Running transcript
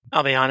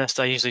I'll be honest,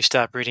 I usually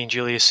stop reading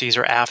Julius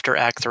Caesar after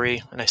Act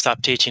 3, and I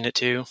stop teaching it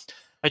too.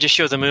 I just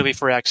show the movie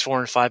for Acts 4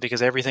 and 5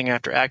 because everything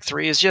after Act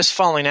 3 is just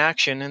falling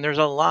action, and there's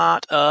a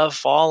lot of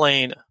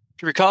falling.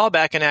 If you recall,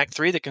 back in Act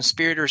 3, the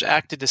conspirators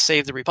acted to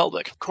save the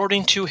Republic.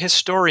 According to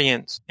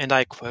historians, and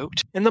I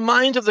quote, "In the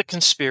mind of the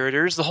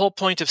conspirators, the whole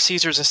point of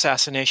Caesar's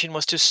assassination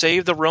was to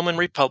save the Roman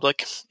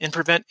Republic and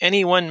prevent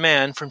any one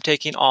man from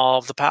taking all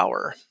of the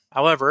power.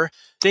 However,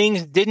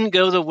 things didn't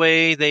go the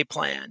way they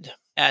planned.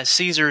 As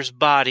Caesar's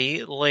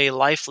body lay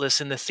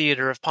lifeless in the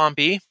theater of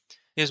Pompey,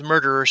 his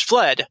murderers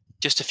fled.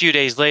 Just a few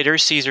days later,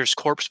 Caesar's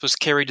corpse was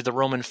carried to the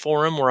Roman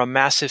Forum, where a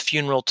massive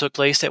funeral took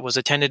place that was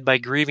attended by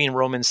grieving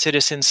Roman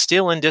citizens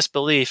still in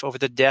disbelief over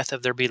the death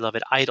of their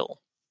beloved idol.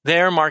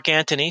 There, Mark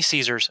Antony,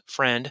 Caesar's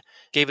friend,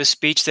 gave a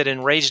speech that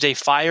enraged a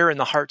fire in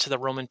the hearts of the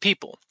Roman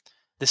people.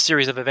 This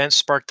series of events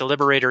sparked the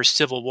Liberators'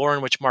 Civil War,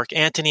 in which Mark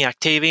Antony,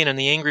 Octavian, and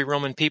the angry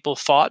Roman people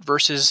fought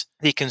versus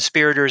the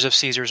conspirators of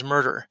Caesar's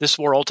murder. This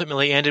war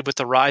ultimately ended with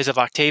the rise of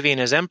Octavian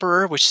as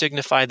emperor, which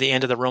signified the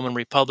end of the Roman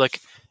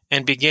Republic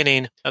and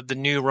beginning of the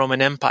new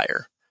Roman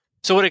Empire.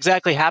 So what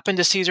exactly happened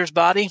to Caesar's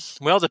body?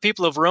 Well, the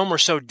people of Rome were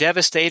so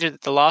devastated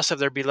at the loss of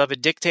their beloved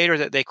dictator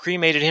that they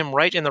cremated him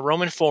right in the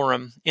Roman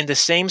Forum. In the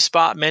same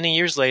spot many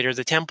years later,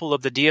 the temple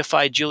of the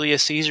deified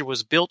Julius Caesar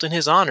was built in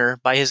his honor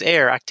by his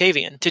heir,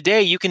 Octavian.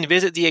 Today, you can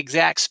visit the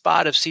exact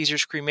spot of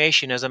Caesar's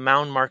cremation, as a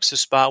mound marks the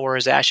spot where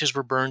his ashes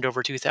were burned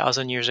over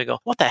 2,000 years ago.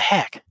 What the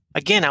heck?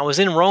 Again, I was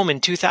in Rome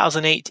in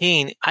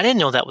 2018. I didn't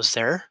know that was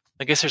there.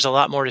 I guess there's a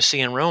lot more to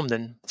see in Rome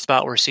than the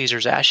spot where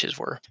Caesar's ashes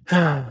were.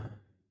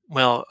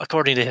 Well,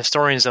 according to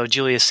historians, though,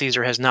 Julius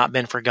Caesar has not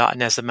been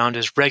forgotten, as the mound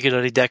is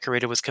regularly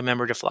decorated with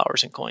commemorative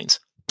flowers and coins.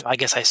 I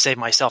guess I saved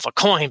myself a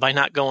coin by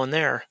not going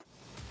there.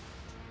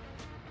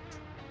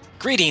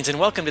 Greetings and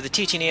welcome to the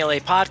Teaching ELA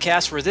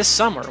podcast, where this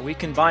summer we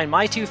combine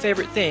my two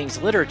favorite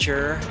things,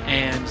 literature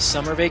and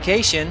summer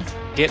vacation.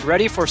 Get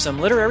ready for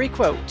some literary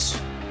quotes.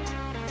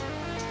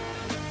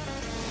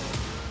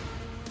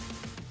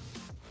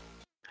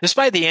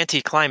 Despite the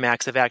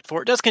anticlimax of Act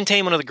 4, it does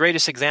contain one of the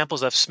greatest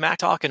examples of smack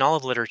talk in all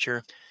of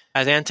literature.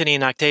 As Antony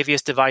and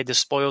Octavius divide the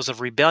spoils of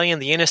rebellion,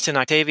 the innocent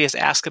Octavius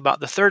asks about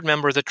the third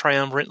member of the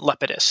triumvirate,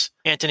 Lepidus.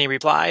 Antony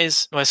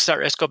replies,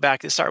 let's go back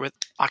to start with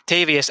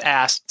Octavius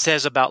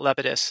says about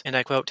Lepidus, and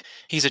I quote,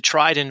 "He's a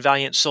tried and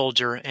valiant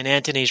soldier," and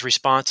Antony's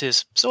response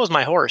is, "So is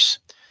my horse."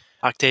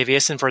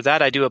 Octavius, "And for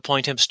that I do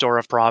appoint him store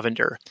of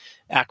provender."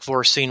 Act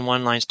 4, Scene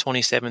 1, lines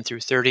 27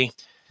 through 30.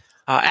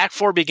 Act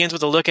 4 begins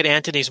with a look at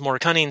Antony's more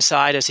cunning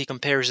side as he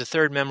compares the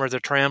third member of the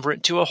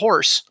triumvirate to a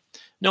horse,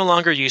 no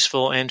longer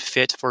useful and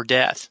fit for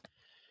death.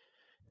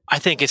 I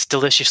think it's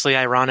deliciously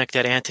ironic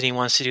that Antony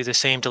wants to do the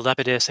same to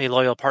Lepidus, a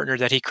loyal partner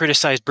that he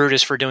criticized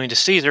Brutus for doing to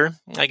Caesar.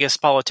 I guess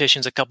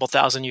politicians a couple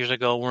thousand years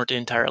ago weren't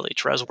entirely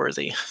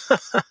trustworthy.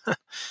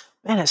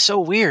 Man, it's so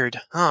weird,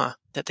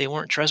 that they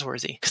weren't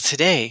trustworthy. Because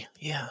today,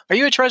 yeah. Are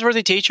you a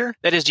trustworthy teacher?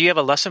 That is, do you have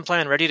a lesson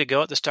plan ready to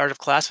go at the start of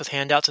class with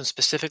handouts and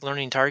specific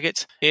learning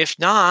targets? If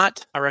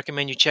not, I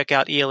recommend you check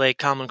out ELA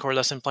Common Core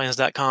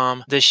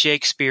Lessonplans.com, the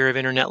Shakespeare of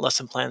internet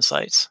lesson plan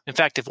sites. In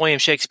fact, if William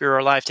Shakespeare were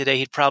alive today,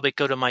 he'd probably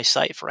go to my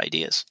site for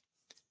ideas.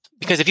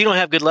 Because if you don't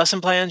have good lesson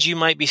plans, you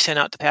might be sent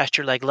out to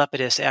pasture like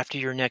Lepidus after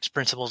your next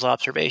principal's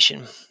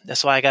observation.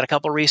 That's why I got a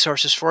couple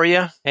resources for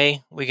you.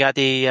 Hey, we got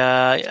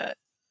the...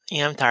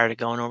 I'm tired of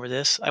going over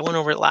this. I went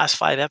over the last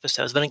 5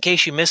 episodes, but in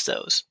case you missed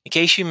those,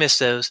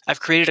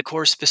 I've created a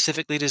course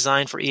specifically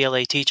designed for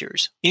ELA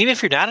teachers. And even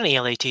if you're not an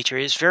ELA teacher,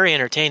 it's very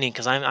entertaining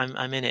because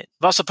I'm in it.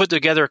 I've also put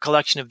together a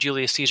collection of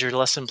Julius Caesar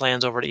lesson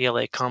plans over at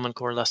ELA Common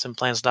Core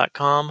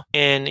Lessonplans.com.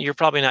 And you're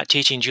probably not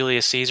teaching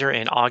Julius Caesar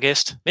in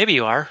August. Maybe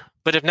you are.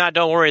 But if not,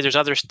 don't worry. There's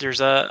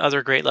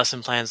other great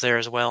lesson plans there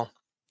as well.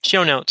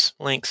 Show notes,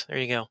 links. There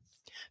you go.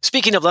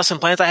 Speaking of lesson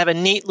plans, I have a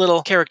neat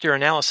little character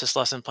analysis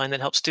lesson plan that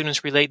helps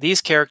students relate these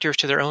characters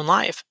to their own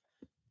life.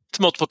 It's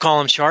a multiple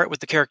column chart with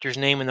the character's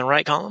name in the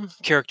right column,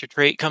 character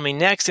trait coming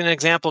next, and an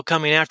example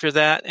coming after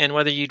that, and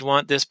whether you'd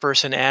want this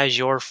person as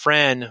your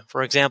friend.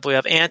 For example, we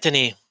have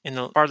Antony. In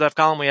the far left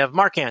column, we have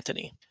Mark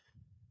Antony.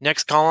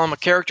 Next column, a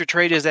character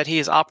trait is that he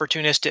is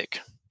opportunistic.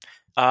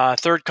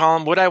 Third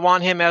column, would I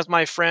want him as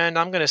my friend?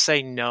 I'm going to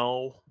say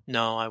no.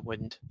 No, I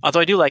wouldn't.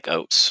 Although I do like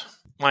oats.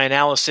 My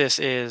analysis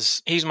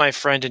is he's my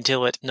friend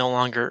until it no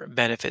longer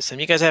benefits him.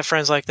 You guys have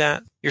friends like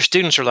that? Your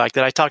students are like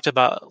that. I talked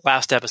about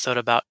last episode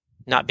about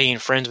not being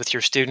friends with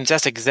your students.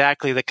 That's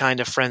exactly the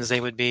kind of friends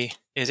they would be.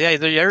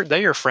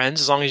 They're your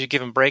friends as long as you give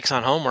them breaks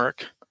on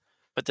homework.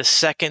 But the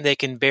second they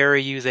can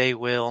bury you, they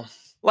will.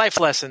 Life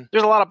lesson.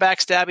 There's a lot of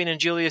backstabbing in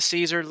Julius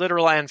Caesar,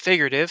 literal and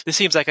figurative. This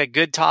seems like a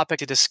good topic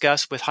to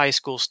discuss with high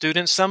school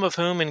students, some of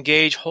whom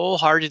engage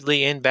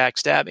wholeheartedly in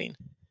backstabbing.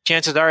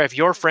 Chances are if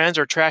your friends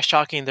are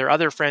trash-talking their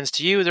other friends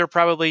to you, they're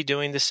probably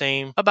doing the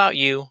same about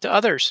you to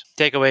others.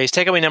 Takeaways.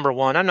 Takeaway number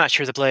 1, I'm not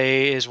sure the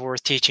play is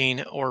worth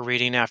teaching or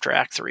reading after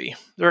Act 3.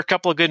 There are a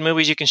couple of good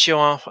movies you can show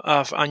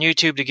off on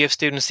YouTube to give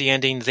students the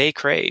ending they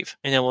crave,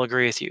 and they will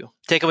agree with you.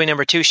 Takeaway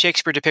number 2,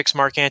 Shakespeare depicts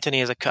Mark Antony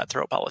as a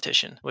cutthroat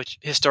politician, which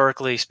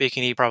historically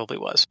speaking, he probably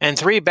was. And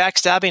 3,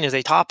 backstabbing is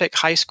a topic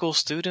high school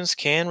students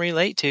can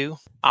relate to.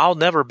 I'll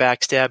never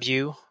backstab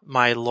you,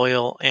 my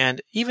loyal,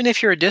 and even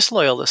if you're a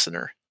disloyal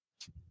listener,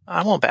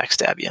 I won't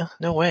backstab you.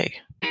 No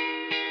way.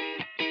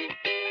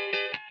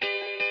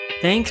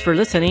 Thanks for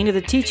listening to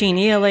the Teaching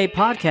ELA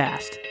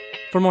podcast.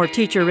 For more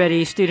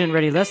teacher-ready,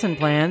 student-ready lesson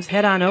plans,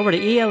 head on over to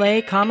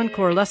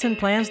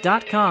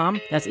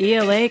ELACommonCoreLessonPlans.com. That's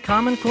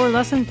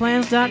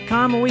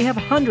ELACommonCoreLessonPlans.com, where we have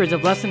hundreds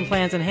of lesson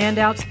plans and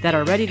handouts that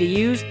are ready to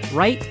use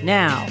right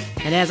now.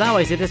 And as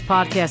always, if this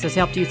podcast has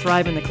helped you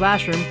thrive in the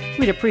classroom,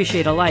 we'd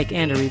appreciate a like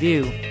and a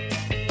review.